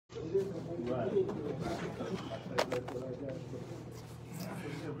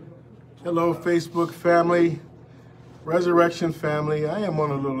Hello, Facebook family, Resurrection family. I am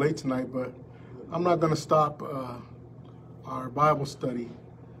on a little late tonight, but I'm not going to stop our Bible study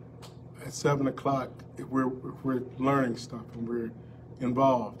at 7 o'clock if we're learning stuff and we're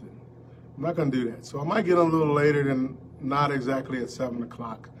involved. I'm not going to do that. So I might get on a little later than not exactly at 7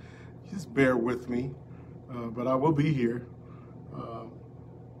 o'clock. Just bear with me, but I will be here.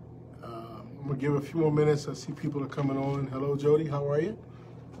 I'm going to give a few more minutes. I see people are coming on. Hello, Jody. How are you?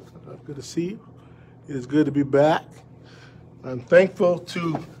 Good to see you. It is good to be back. I'm thankful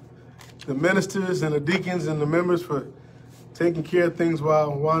to the ministers and the deacons and the members for taking care of things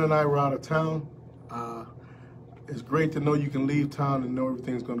while Juan and I were out of town. It's great to know you can leave town and know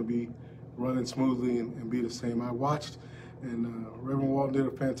everything's going to be running smoothly and be the same. I watched, and Reverend Walton did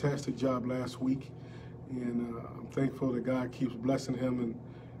a fantastic job last week, and I'm thankful that God keeps blessing him and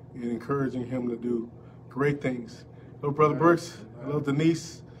encouraging him to do great things. Hello, Brother Brooks. Hello,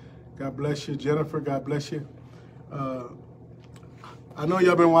 Denise. God bless you. Jennifer, God bless you. I know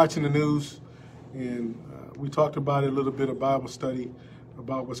y'all been watching the news, and we talked about it a little bit of Bible study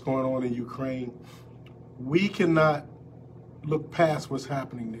about what's going on in Ukraine. We cannot look past what's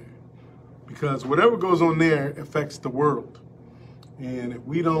happening there, because whatever goes on there affects the world. And if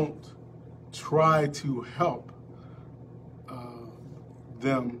we don't try to help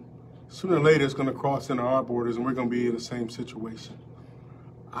them, sooner or later it's going to cross into our borders and we're going to be in the same situation.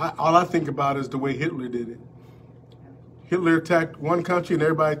 All I think about is the way Hitler did it. Hitler attacked one country and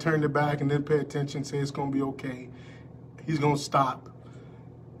everybody turned their back and didn't pay attention, say it's going to be okay. He's going to stop.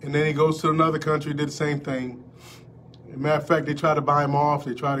 And then he goes to another country, did the same thing. As a matter of fact, they try to buy him off.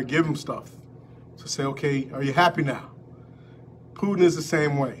 They try to give him stuff to say, okay, are you happy now? Putin is the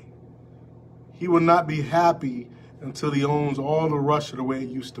same way. He will not be happy until he owns all of Russia the way it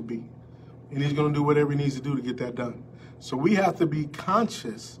used to be. And he's going to do whatever he needs to do to get that done. So we have to be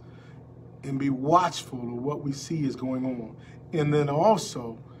conscious and be watchful of what we see is going on. And then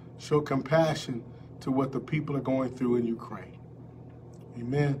also show compassion to what the people are going through in Ukraine.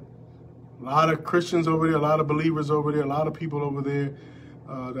 Amen. A lot of Christians over there, a lot of believers over there, a lot of people over there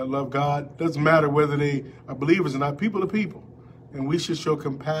that love God. Doesn't matter whether they are believers or not, people are people. And we should show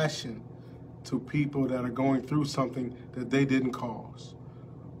compassion to people that are going through something that they didn't cause.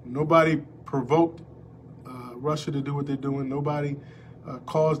 Nobody provoked Russia to do what they're doing. Nobody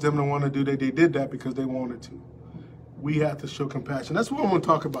caused them to want to do that. They did that because they wanted to. We have to show compassion. That's what I want to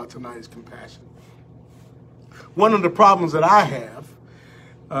talk about tonight, is compassion. One of the problems that I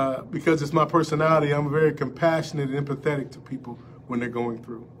have, because it's my personality, I'm very compassionate and empathetic to people when they're going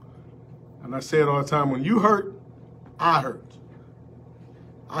through. And I say it all the time, when you hurt, I hurt.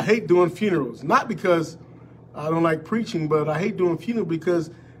 I hate doing funerals, not because I don't like preaching, but I hate doing funerals because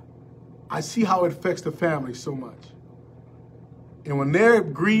I see how it affects the family so much. And when they're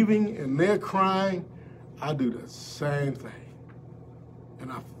grieving and they're crying, I do the same thing.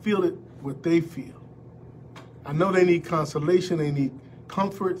 And I feel it, what they feel. I know they need consolation, they need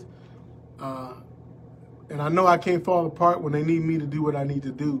comfort, and I know I can't fall apart when they need me to do what I need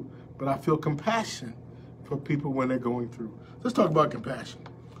to do, but I feel compassion for people when they're going through. Let's talk about compassion.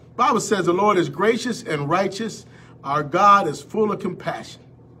 The Bible says the Lord is gracious and righteous. Our God is full of compassion.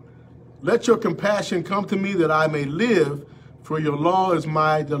 Let your compassion come to me that I may live, for your law is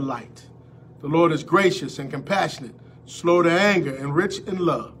my delight. The Lord is gracious and compassionate, slow to anger and rich in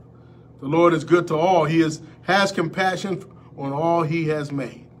love. The Lord is good to all. He has compassion on all he has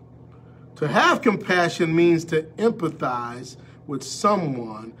made. To have compassion means to empathize with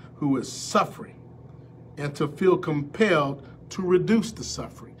someone who is suffering and to feel compelled to reduce the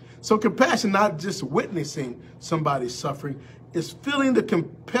suffering. So compassion, not just witnessing somebody's suffering, is feeling the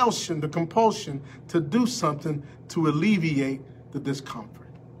compulsion to do something to alleviate the discomfort.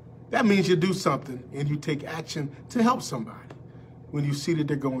 That means you do something and you take action to help somebody when you see that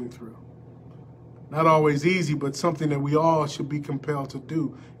they're going through. Not always easy, but something that we all should be compelled to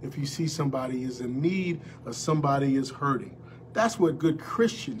do if you see somebody is in need or somebody is hurting. That's what good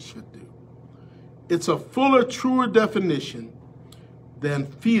Christians should do. It's a fuller, truer definition than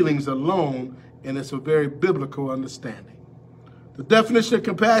feelings alone, and it's a very biblical understanding. The definition of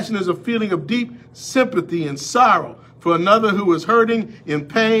compassion is a feeling of deep sympathy and sorrow for another who is hurting, in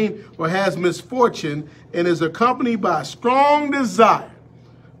pain, or has misfortune, and is accompanied by a strong desire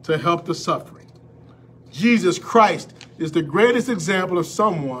to help the suffering. Jesus Christ is the greatest example of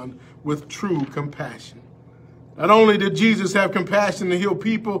someone with true compassion. Not only did Jesus have compassion to heal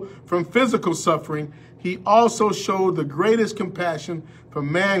people from physical suffering, he also showed the greatest compassion for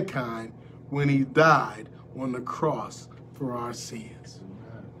mankind when he died on the cross for our sins.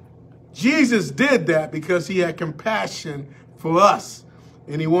 Jesus did that because he had compassion for us,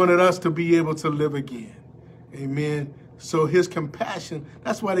 and he wanted us to be able to live again. Amen. So his compassion,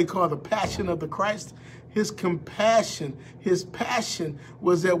 that's why they call the passion of the Christ. His compassion, his passion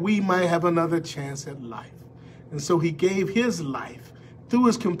was that we might have another chance at life. And so he gave his life through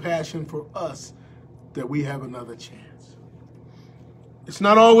his compassion for us that we have another chance. It's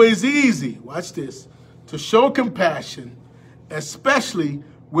not always easy, watch this, to show compassion, especially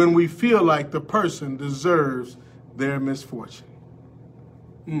when we feel like the person deserves their misfortune.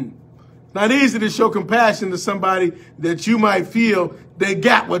 It's not easy to show compassion to somebody that you might feel they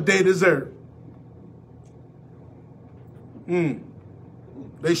got what they deserve.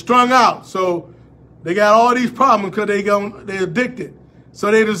 They strung out, so they got all these problems because they're addicted. So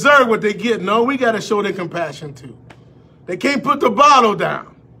they deserve what they get. No, we got to show them compassion too. They can't put the bottle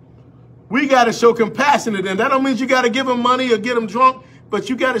down. We got to show compassion to them. That don't mean you got to give them money or get them drunk, but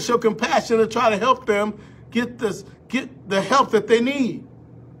you got to show compassion to try to help them get the help that they need.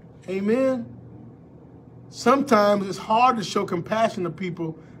 Amen. Sometimes it's hard to show compassion to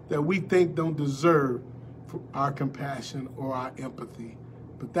people that we think don't deserve our compassion or our empathy.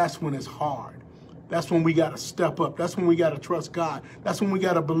 But that's when it's hard. That's when we got to step up. That's when we got to trust God. That's when we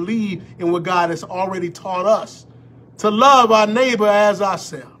got to believe in what God has already taught us. To love our neighbor as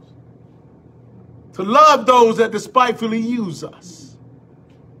ourselves. To love those that despitefully use us.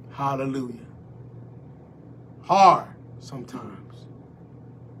 Hallelujah. Hard sometimes.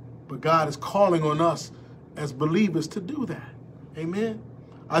 But God is calling on us as believers to do that. Amen.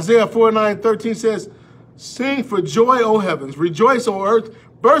 Isaiah 49:13 says, "Sing for joy, O heavens. Rejoice, O earth.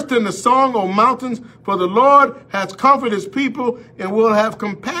 Burst into song, O mountains. For the Lord has comforted his people and will have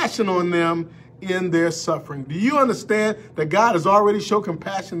compassion on them in their suffering." Do you understand that God has already shown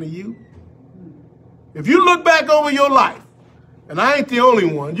compassion to you? If you look back over your life, and I ain't the only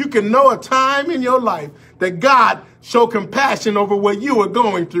one, you can know a time in your life that God showed compassion over what you were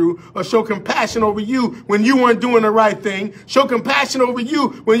going through, or show compassion over you when you weren't doing the right thing, show compassion over you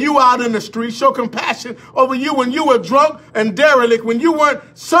when you were out in the street, show compassion over you when you were drunk and derelict, when you weren't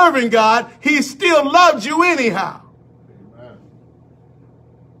serving God. He still loved you anyhow. Amen.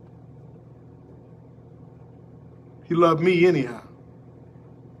 He loved me anyhow.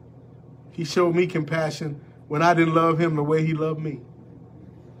 He showed me compassion when I didn't love him the way he loved me.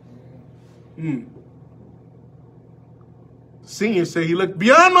 Seniors say he looked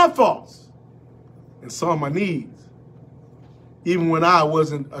beyond my faults and saw my needs, even when I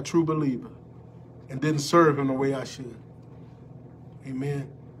wasn't a true believer and didn't serve him the way I should. Amen.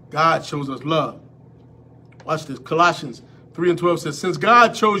 God shows us love. Watch this. Colossians 3:12 says, "Since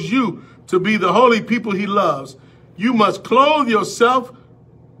God chose you to be the holy people he loves, you must clothe yourself,"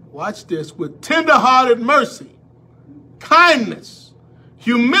 watch this, "with tender-hearted mercy, kindness,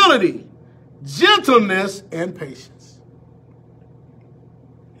 humility, gentleness, and patience."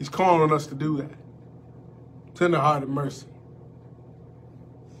 He's calling on us to do that. Tender-hearted mercy,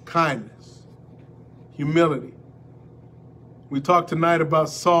 kindness, humility. We talked tonight about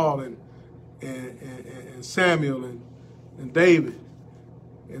Saul and Samuel and David.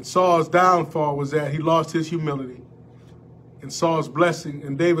 And Saul's downfall was that he lost his humility. And Saul's blessing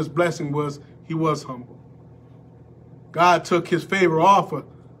and David's blessing was he was humble. God took his favor off of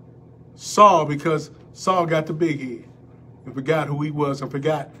Saul because Saul got the big head and forgot who he was and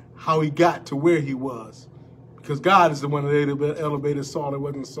forgot how he got to where he was. Because God is the one that elevated Saul. It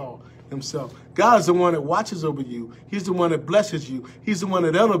wasn't Saul himself. God is the one that watches over you. He's the one that blesses you. He's the one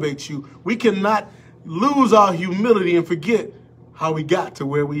that elevates you. We cannot lose our humility and forget how we got to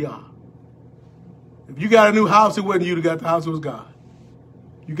where we are. If you got a new house, it wasn't you that got the house, it was God.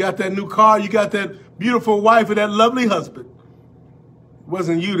 You got that new car, you got that beautiful wife or that lovely husband. It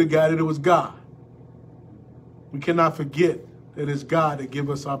wasn't you that got it, it was God. We cannot forget that it's God that gives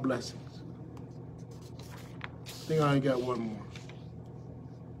us our blessings. I think I only got one more.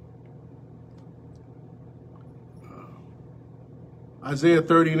 Isaiah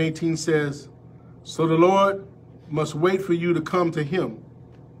 30:18 says, "So the Lord must wait for you to come to him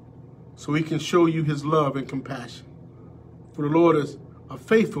so he can show you his love and compassion. For the Lord is a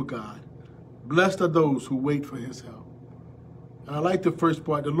faithful God. Blessed are those who wait for his help." And I like the first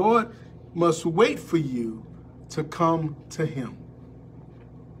part. The Lord must wait for you to come to him.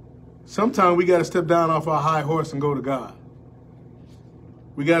 Sometimes we got to step down off our high horse and go to God.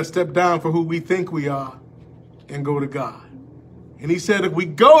 We got to step down for who we think we are and go to God. And he said if we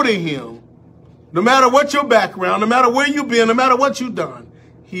go to him, no matter what your background, no matter where you've been, no matter what you've done,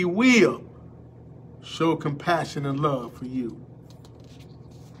 he will show compassion and love for you.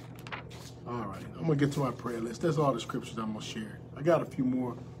 All right, I'm going to get to my prayer list. That's all the scriptures I'm going to share. I got a few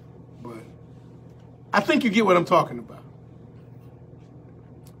more, But I think you get what I'm talking about.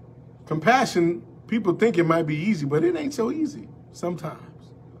 Compassion, people think it might be easy, but it ain't so easy sometimes.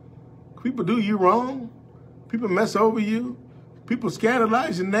 People do you wrong. People mess over you. People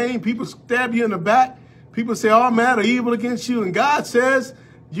scandalize your name. People stab you in the back. People say all manner of evil against you. And God says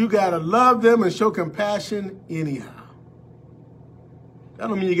you got to love them and show compassion anyhow. That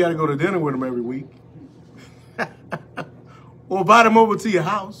don't mean you got to go to dinner with them every week. Or invite them over to your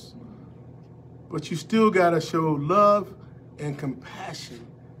house. But you still got to show love and compassion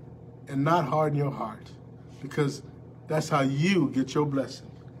and not harden your heart. Because that's how you get your blessing.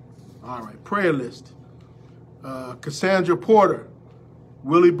 All right, prayer list. Cassandra Porter,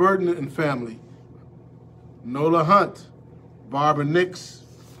 Willie Burton and family. Nola Hunt, Barbara Nix,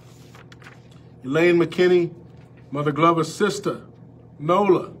 Elaine McKinney, Mother Glover's sister,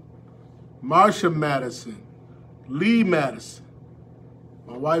 Nola, Marsha Madison, Lee Madison,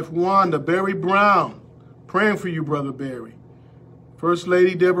 my wife Wanda, Barry Brown, praying for you, Brother Barry. First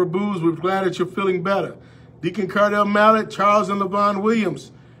Lady Deborah Booz, we're glad that you're feeling better. Deacon Cardell Mallet, Charles and Levon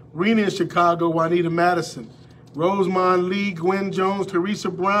Williams, Rena in Chicago, Juanita Madison, Rosemond Lee, Gwen Jones, Teresa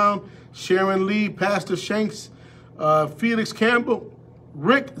Brown, Sharon Lee, Pastor Shanks, Felix Campbell,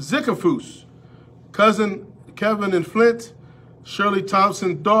 Rick Zickafus, cousin Kevin and Flint, Shirley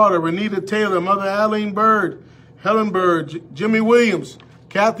Thompson's daughter, Renita Taylor, Mother Eileen Bird, Helen Bird, Jimmy Williams,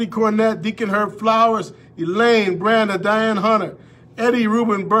 Kathy Cornett, Deacon Herb Flowers, Elaine, Branda, Diane Hunter, Eddie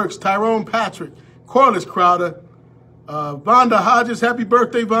Reuben Burks, Tyrone Patrick, Corliss Crowder, Vonda Hodges, happy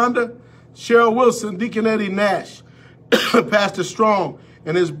birthday, Vonda. Cheryl Wilson, Deacon Eddie Nash, Pastor Strong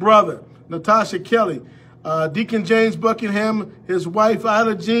and his brother, Natasha Kelly, Deacon James Buckingham, his wife,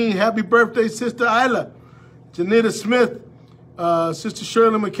 Isla Jean, happy birthday, Sister Isla. Janita Smith, Sister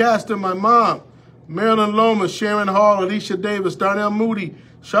Shirley McCaster, my mom, Marilyn Loma, Sharon Hall, Alicia Davis, Darnell Moody,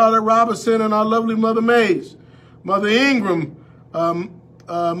 Charlotte Robinson, and our lovely Mother Mays, Mother Ingram,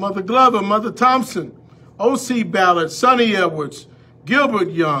 Mother Glover, Mother Thompson, O.C. Ballard, Sonny Edwards,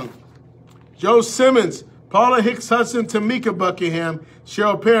 Gilbert Young, Joe Simmons, Paula Hicks Hudson, Tamika Buckingham,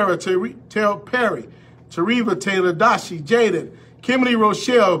 Cheryl Perry, Teresa Taylor, Dashi, Jaden, Kimberly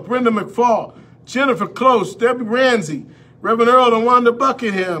Rochelle, Brenda McFall, Jennifer Close, Debbie Ramsey, Reverend Earl and Wanda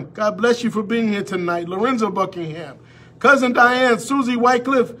Buckingham. God bless you for being here tonight. Lorenzo Buckingham, Cousin Diane, Susie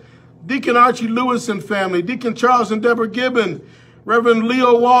Wycliffe, Deacon Archie Lewis and family, Deacon Charles and Deborah Gibbon, Reverend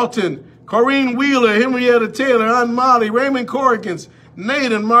Leo Walton, Corrine Wheeler, Henrietta Taylor, Aunt Molly, Raymond Corrigans,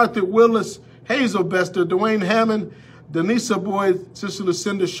 Nate and Martha Willis, Hazel Bester, Dwayne Hammond, Denisa Boyd, Sister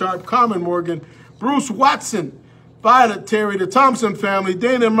Lucinda Sharp, Carmen Morgan, Bruce Watson, Violet Terry, the Thompson family,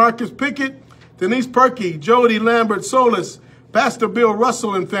 Dana and Marcus Pickett, Denise Perkey, Jody Lambert Solis, Pastor Bill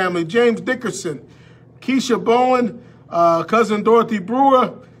Russell and family, James Dickerson, Keisha Bowen, Cousin Dorothy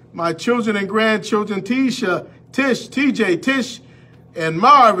Brewer, my children and grandchildren, Tisha, Tish, TJ, Tish, and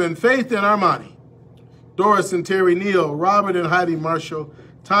Marvin, Faith, and Armani. Doris and Terry Neal, Robert and Heidi Marshall,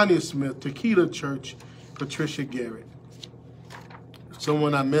 Tanya Smith, Tequila Church, Patricia Garrett. If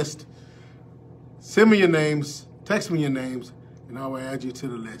someone I missed, send me your names, text me your names, and I will add you to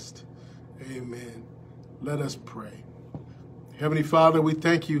the list. Amen. Let us pray. Heavenly Father, we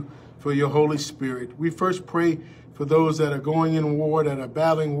thank you for your Holy Spirit. We first pray for those that are going in war, that are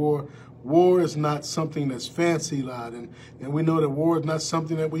battling war. War is not something that's fancy, Lord, and we know that war is not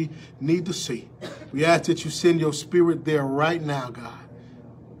something that we need to see. We ask that you send your spirit there right now, God.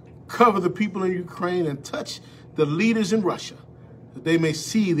 Cover the people in Ukraine and touch the leaders in Russia, that they may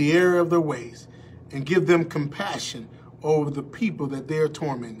see the error of their ways and give them compassion over the people that they are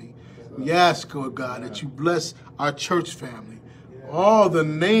tormenting. We ask, oh God, that you bless our church family, all the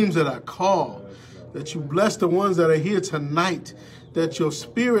names that are called, that you bless the ones that are here tonight, that your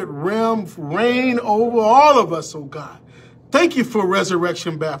spirit realm reign over all of us, oh God. Thank you for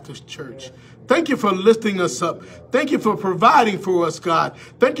Resurrection Baptist Church. Thank you for lifting us up. Thank you for providing for us, God.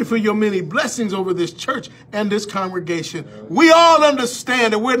 Thank you for your many blessings over this church and this congregation. We all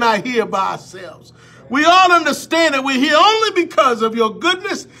understand that we're not here by ourselves. We all understand that we're here only because of your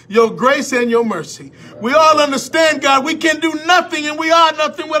goodness, your grace, and your mercy. We all understand, God, we can do nothing and we are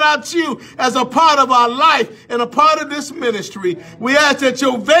nothing without you as a part of our life and a part of this ministry. We ask that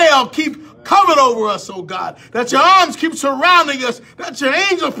your veil keep covered over us, oh God, that your arms keep surrounding us, that your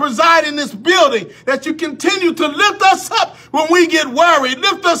angels preside in this building, that you continue to lift us up when we get worried,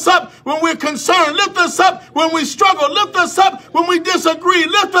 lift us up when we're concerned, lift us up when we struggle, lift us up when we disagree,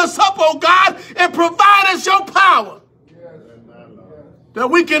 lift us up, oh God, and provide us your power. That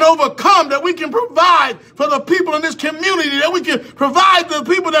we can overcome, that we can provide for the people in this community, that we can provide for the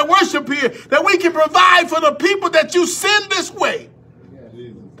people that worship here, that we can provide for the people that you send this way.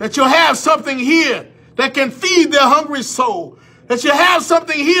 that you'll have something here that can feed their hungry soul, that you have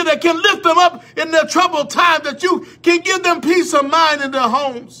something here that can lift them up in their troubled time, that you can give them peace of mind in their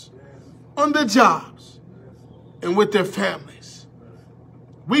homes, on their jobs, and with their families.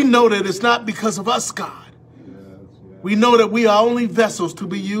 We know that it's not because of us, God. We know that we are only vessels to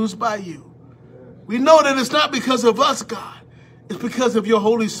be used by you. We know that it's not because of us, God. It's because of your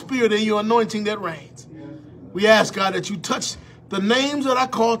Holy Spirit and your anointing that reigns. We ask, God, that you touch the names that I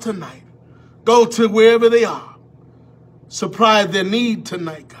called tonight. Go to wherever they are. Supply their need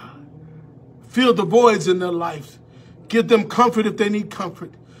tonight, God. Fill the voids in their life. Give them comfort if they need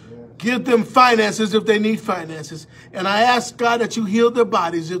comfort. Give them finances if they need finances. And I ask, God, that you heal their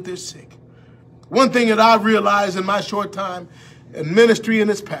bodies if they're sick. One thing that I realized in my short time in ministry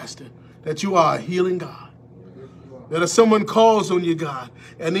and as pastor, that you are a healing God. That if someone calls on you, God,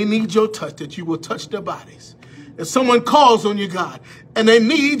 and they need your touch, that you will touch their bodies. If someone calls on you, God, and they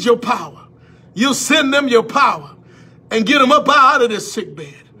need your power, you'll send them your power and get them up out of this sick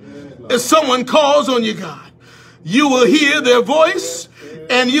bed. If someone calls on you, God, you will hear their voice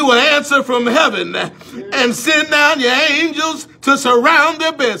and you will answer from heaven and send down your angels to surround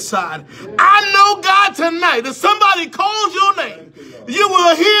their bedside. I know, God, tonight, if somebody calls your name, you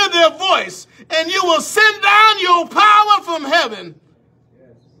will hear their voice and you will send down your power from heaven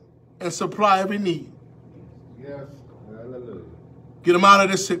and supply every need. Yes. Hallelujah. Get them out of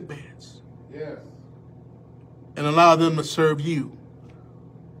their sick beds. Yes. And allow them to serve you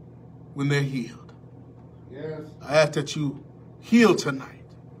when they're healed. Yes. I ask that you heal tonight.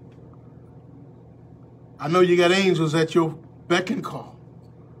 I know you got angels at your beck and call.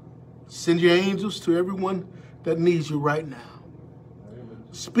 Send your angels to everyone that needs you right now.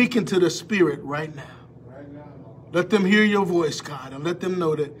 Speak into the spirit right now. Let them hear your voice, God, and let them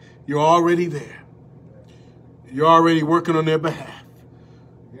know that you're already there. You're already working on their behalf.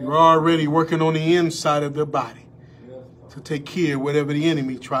 You're already working on the inside of their body to take care of whatever the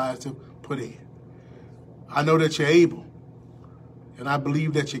enemy tries to put in. I know that you're able, and I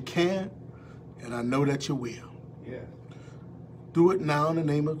believe that you can, and I know that you will. Do it now in the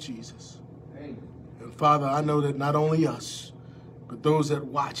name of Jesus. And Father, I know that not only us, but those that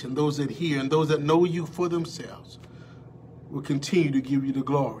watch and those that hear and those that know you for themselves will continue to give you the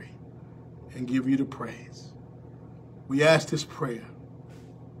glory and give you the praise. We ask this prayer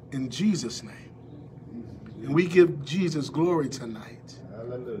in Jesus' name. And we give Jesus glory tonight.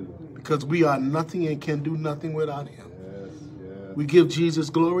 Hallelujah. Because we are nothing and can do nothing without him. Yes. We give Jesus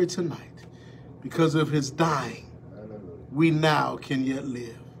glory tonight. Because of his dying, we now can yet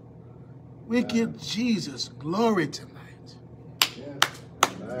live. We give Jesus glory tonight.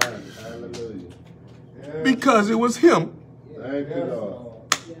 Hallelujah. Because it was him. Thank you,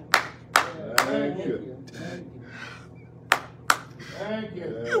 Lord. Thank you. Thank you.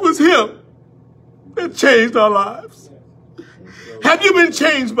 It was him that changed our lives. Have you been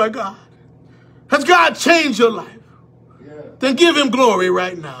changed by God? Has God changed your life? Then give him glory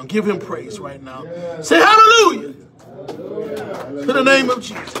right now. Give him praise right now. Say hallelujah. To the name of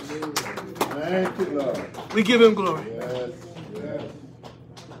Jesus. Thank you, Lord. We give him glory.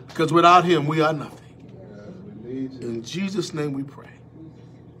 Because without him, we are nothing. In Jesus' name we pray.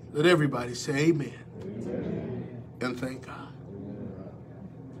 Let everybody say amen. Amen. And thank God.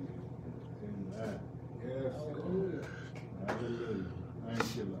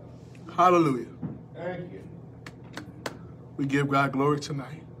 Hallelujah. Thank you. We give God glory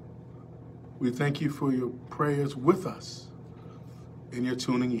tonight. We thank you for your prayers with us and your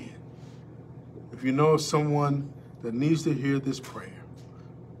tuning in. If you know of someone that needs to hear this prayer,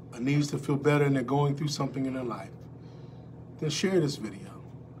 or needs to feel better and they're going through something in their life, then share this video.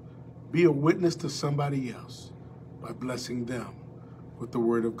 Be a witness to somebody else by blessing them with the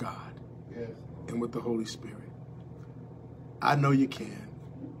Word of God and with the Holy Spirit. I know you can,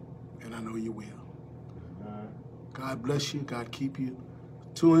 and I know you will. God bless you. God keep you.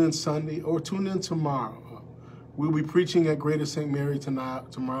 Tune in Sunday or tune in tomorrow. We'll be preaching at Greater St. Mary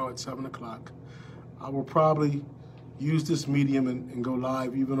tomorrow at 7 o'clock. I will probably use this medium and go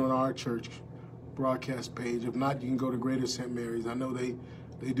live even on our church broadcast page. If not, you can go to Greater St. Mary's. I know they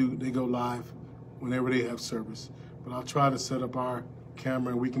go live whenever they have service. But I'll try to set up our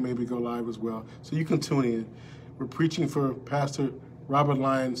camera and we can maybe go live as well. So you can tune in. We're preaching for Pastor Robert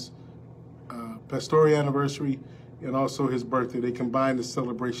Lyons' pastoral anniversary and also his birthday. They combine the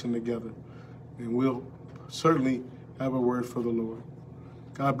celebration together. And we'll certainly have a word for the Lord.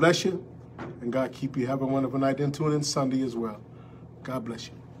 God bless you, and God keep you. Have a wonderful night. Then tune in Sunday as well. God bless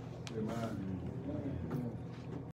you. Amen.